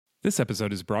This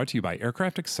episode is brought to you by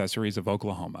Aircraft Accessories of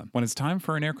Oklahoma. When it's time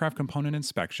for an aircraft component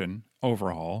inspection,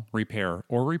 overhaul, repair,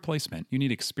 or replacement, you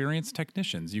need experienced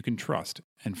technicians you can trust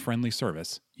and friendly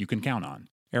service you can count on.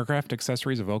 Aircraft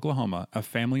Accessories of Oklahoma, a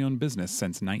family-owned business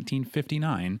since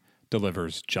 1959,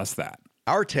 delivers just that.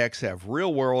 Our techs have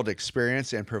real-world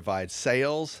experience and provide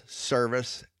sales,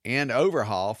 service, and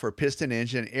overhaul for piston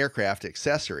engine aircraft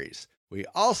accessories. We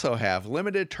also have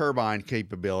limited turbine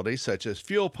capabilities such as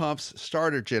fuel pumps,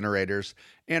 starter generators,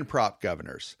 and prop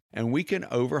governors. And we can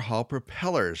overhaul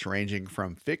propellers ranging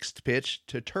from fixed pitch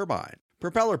to turbine.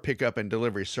 Propeller pickup and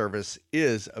delivery service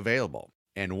is available.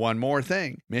 And one more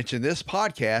thing, mention this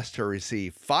podcast to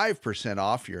receive 5%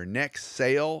 off your next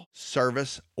sale,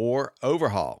 service, or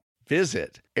overhaul.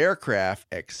 Visit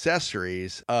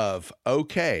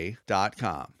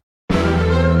aircraftaccessoriesofok.com.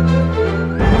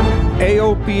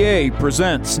 AOPA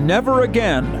presents Never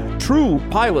Again, true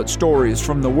pilot stories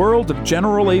from the world of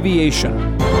general aviation.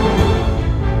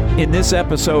 In this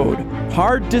episode,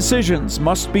 hard decisions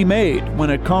must be made when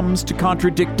it comes to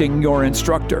contradicting your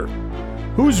instructor.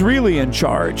 Who's really in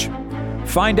charge?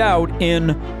 Find out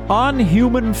in On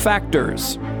Human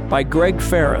Factors by Greg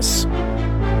Ferris.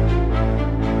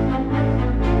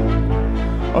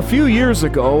 A few years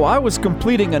ago, I was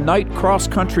completing a night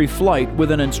cross-country flight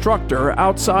with an instructor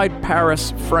outside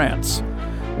Paris, France.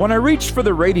 When I reached for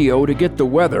the radio to get the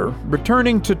weather,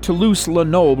 returning to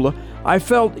Toulouse-Lenoble, I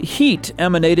felt heat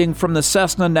emanating from the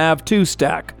Cessna Nav 2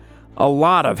 stack. A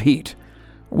lot of heat.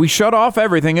 We shut off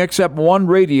everything except one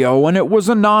radio, and it was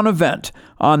a non-event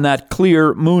on that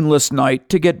clear, moonless night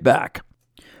to get back.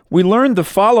 We learned the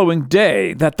following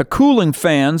day that the cooling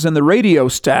fans in the radio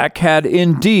stack had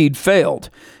indeed failed,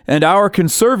 and our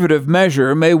conservative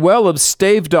measure may well have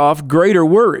staved off greater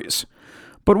worries.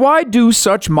 But why do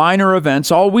such minor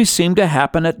events always seem to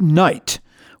happen at night,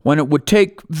 when it would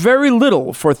take very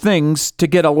little for things to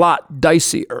get a lot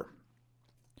dicier?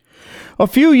 A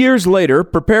few years later,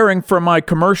 preparing for my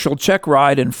commercial check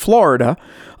ride in Florida,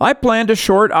 I planned a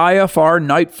short IFR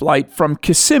night flight from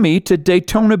Kissimmee to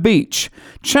Daytona Beach.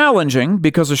 Challenging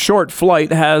because a short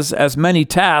flight has as many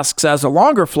tasks as a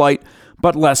longer flight,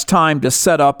 but less time to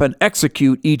set up and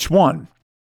execute each one.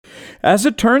 As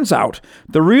it turns out,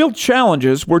 the real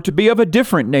challenges were to be of a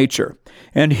different nature,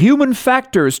 and human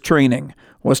factors training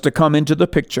was to come into the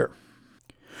picture.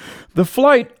 The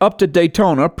flight up to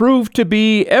Daytona proved to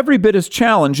be every bit as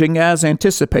challenging as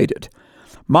anticipated.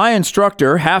 My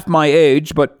instructor, half my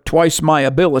age but twice my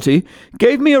ability,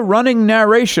 gave me a running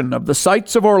narration of the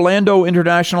sights of Orlando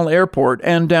International Airport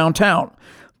and downtown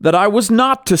that I was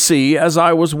not to see as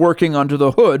I was working under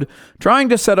the hood, trying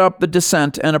to set up the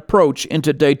descent and approach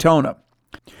into Daytona.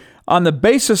 On the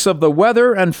basis of the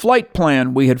weather and flight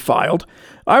plan we had filed,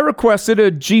 I requested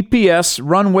a GPS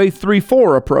runway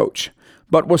 34 approach,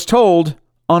 but was told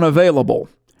unavailable.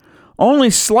 Only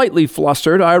slightly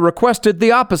flustered, I requested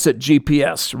the opposite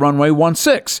GPS, runway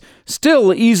 16,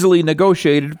 still easily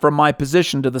negotiated from my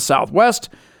position to the southwest,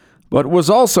 but was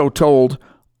also told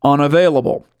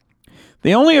unavailable.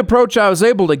 The only approach I was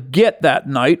able to get that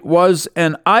night was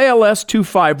an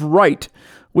ILS-25 right,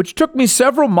 which took me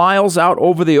several miles out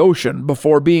over the ocean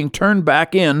before being turned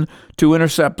back in to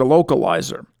intercept a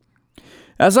localizer.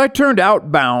 As I turned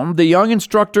outbound, the young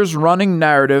instructor's running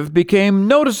narrative became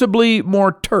noticeably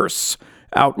more terse,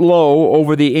 out low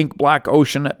over the ink-black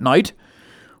ocean at night.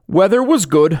 Weather was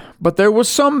good, but there was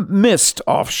some mist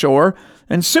offshore,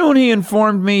 and soon he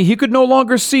informed me he could no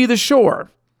longer see the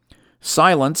shore.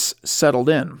 Silence settled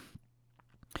in.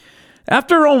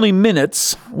 After only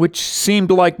minutes, which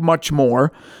seemed like much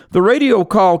more, the radio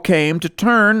call came to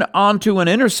turn onto an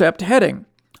intercept heading.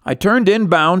 I turned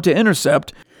inbound to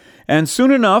intercept, and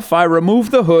soon enough I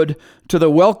removed the hood to the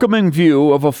welcoming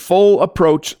view of a full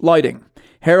approach lighting,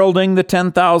 heralding the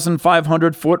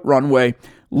 10,500-foot runway,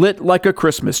 lit like a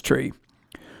Christmas tree.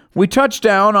 We touched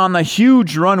down on the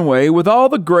huge runway with all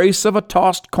the grace of a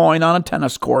tossed coin on a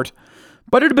tennis court,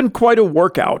 but it had been quite a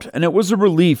workout, and it was a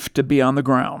relief to be on the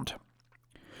ground.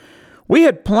 We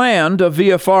had planned a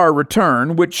VFR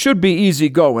return, which should be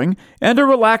easygoing, and a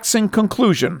relaxing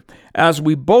conclusion, as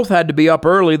we both had to be up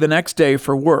early the next day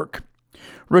for work.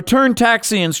 Return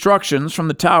taxi instructions from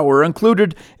the tower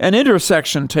included an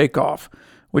intersection takeoff,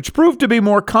 which proved to be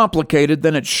more complicated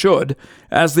than it should,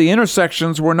 as the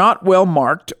intersections were not well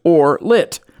marked or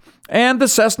lit, and the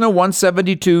Cessna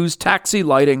 172's taxi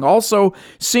lighting also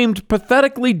seemed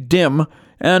pathetically dim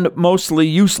and mostly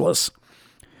useless.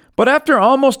 But after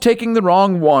almost taking the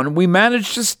wrong one, we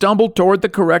managed to stumble toward the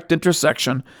correct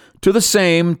intersection to the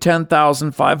same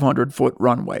 10,500-foot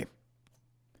runway.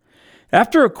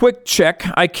 After a quick check,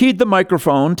 I keyed the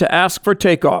microphone to ask for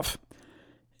takeoff.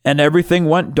 and everything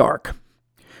went dark.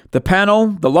 The panel,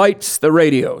 the lights, the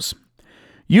radios.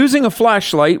 Using a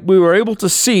flashlight, we were able to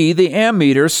see the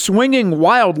ammeter swinging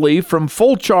wildly from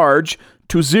full charge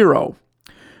to 0.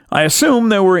 I assume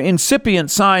there were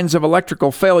incipient signs of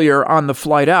electrical failure on the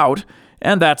flight out,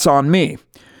 and that's on me,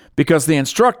 because the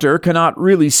instructor cannot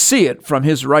really see it from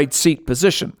his right seat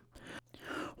position.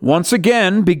 Once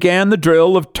again began the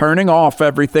drill of turning off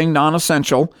everything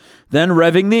non-essential, then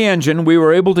revving the engine. We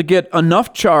were able to get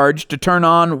enough charge to turn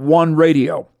on one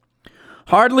radio.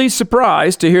 Hardly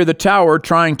surprised to hear the tower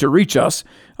trying to reach us,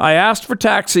 I asked for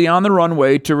taxi on the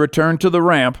runway to return to the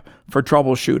ramp for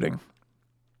troubleshooting.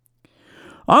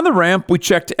 On the ramp, we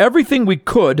checked everything we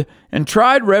could and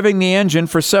tried revving the engine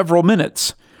for several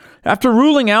minutes. After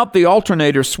ruling out the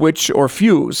alternator switch or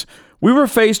fuse, we were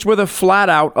faced with a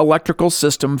flat-out electrical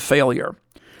system failure.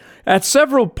 At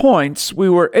several points, we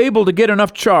were able to get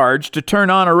enough charge to turn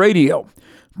on a radio,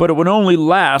 but it would only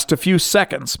last a few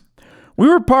seconds. We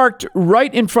were parked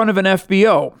right in front of an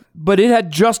FBO, but it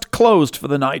had just closed for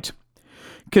the night.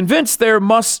 Convinced there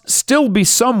must still be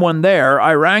someone there,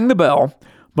 I rang the bell,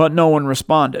 but no one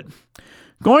responded.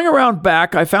 Going around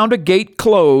back, I found a gate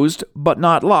closed, but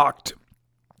not locked.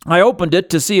 I opened it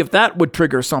to see if that would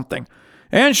trigger something,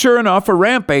 and sure enough, a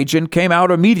ramp agent came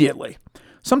out immediately.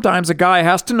 Sometimes a guy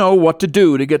has to know what to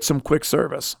do to get some quick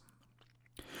service.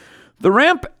 The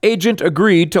ramp agent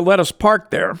agreed to let us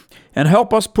park there and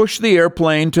help us push the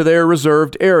airplane to their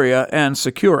reserved area and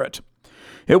secure it.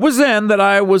 It was then that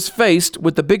I was faced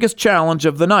with the biggest challenge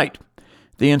of the night.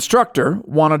 The instructor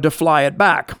wanted to fly it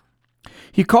back.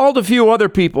 He called a few other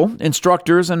people,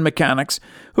 instructors and mechanics,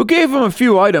 who gave him a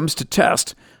few items to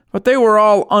test, but they were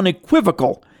all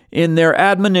unequivocal in their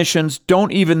admonitions,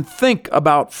 don't even think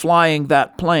about flying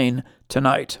that plane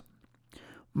tonight.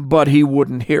 But he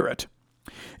wouldn't hear it.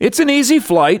 It's an easy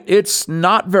flight. It's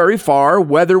not very far.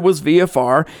 Weather was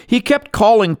VFR. He kept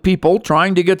calling people,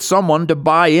 trying to get someone to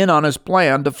buy in on his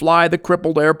plan to fly the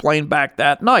crippled airplane back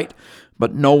that night,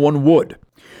 but no one would.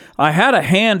 I had a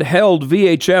handheld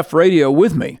VHF radio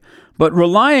with me, but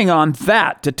relying on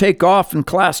that to take off in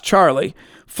Class Charlie,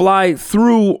 fly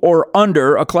through or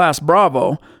under a Class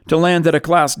Bravo to land at a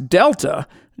Class Delta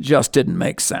just didn't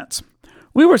make sense.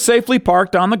 We were safely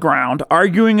parked on the ground,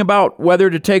 arguing about whether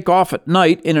to take off at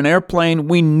night in an airplane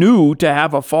we knew to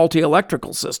have a faulty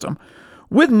electrical system,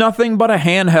 with nothing but a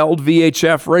handheld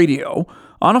VHF radio,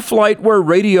 on a flight where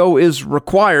radio is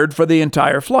required for the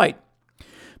entire flight.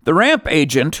 The ramp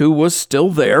agent, who was still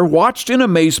there, watched in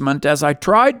amazement as I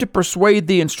tried to persuade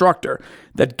the instructor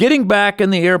that getting back in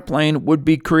the airplane would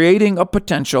be creating a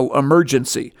potential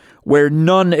emergency, where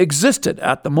none existed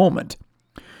at the moment.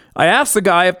 I asked the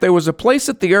guy if there was a place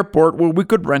at the airport where we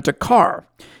could rent a car,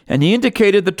 and he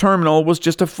indicated the terminal was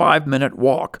just a 5-minute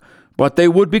walk, but they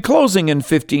would be closing in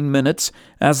 15 minutes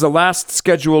as the last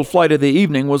scheduled flight of the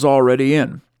evening was already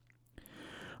in.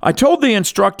 I told the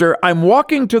instructor, I'm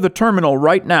walking to the terminal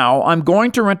right now, I'm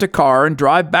going to rent a car and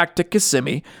drive back to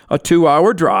Kissimmee, a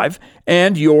 2-hour drive,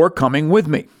 and you're coming with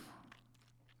me.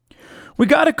 We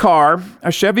got a car,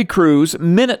 a Chevy Cruze,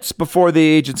 minutes before the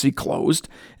agency closed,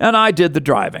 and I did the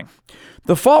driving.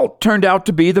 The fault turned out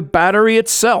to be the battery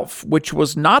itself, which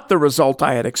was not the result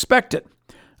I had expected.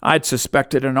 I'd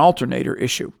suspected an alternator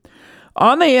issue.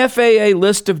 On the FAA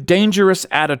list of dangerous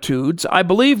attitudes, I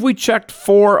believe we checked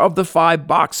 4 of the 5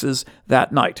 boxes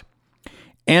that night.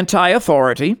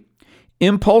 Anti-authority,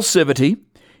 impulsivity,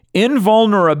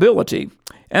 invulnerability,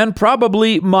 and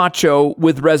probably macho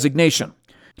with resignation.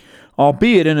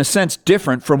 Albeit in a sense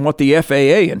different from what the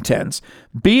FAA intends,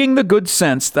 being the good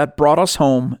sense that brought us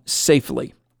home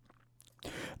safely.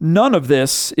 None of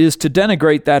this is to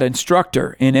denigrate that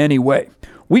instructor in any way.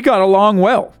 We got along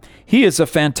well. He is a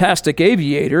fantastic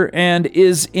aviator and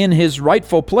is in his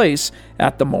rightful place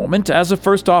at the moment as a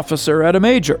first officer at a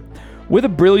major, with a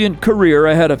brilliant career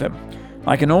ahead of him.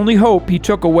 I can only hope he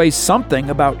took away something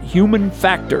about human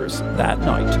factors that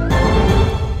night.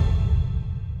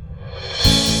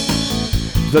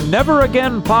 The Never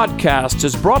Again podcast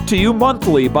is brought to you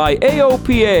monthly by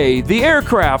AOPA, the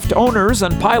Aircraft Owners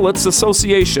and Pilots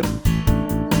Association.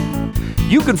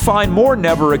 You can find more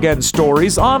Never Again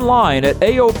stories online at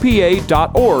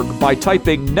AOPA.org by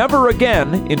typing Never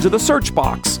Again into the search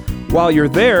box. While you're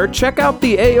there, check out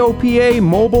the AOPA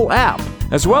mobile app,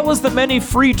 as well as the many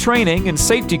free training and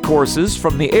safety courses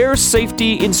from the Air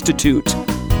Safety Institute.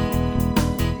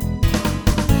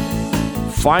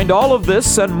 Find all of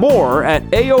this and more at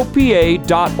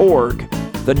AOPA.org.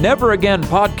 The Never Again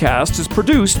podcast is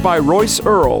produced by Royce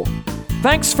Earl.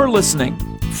 Thanks for listening.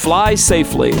 Fly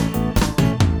safely.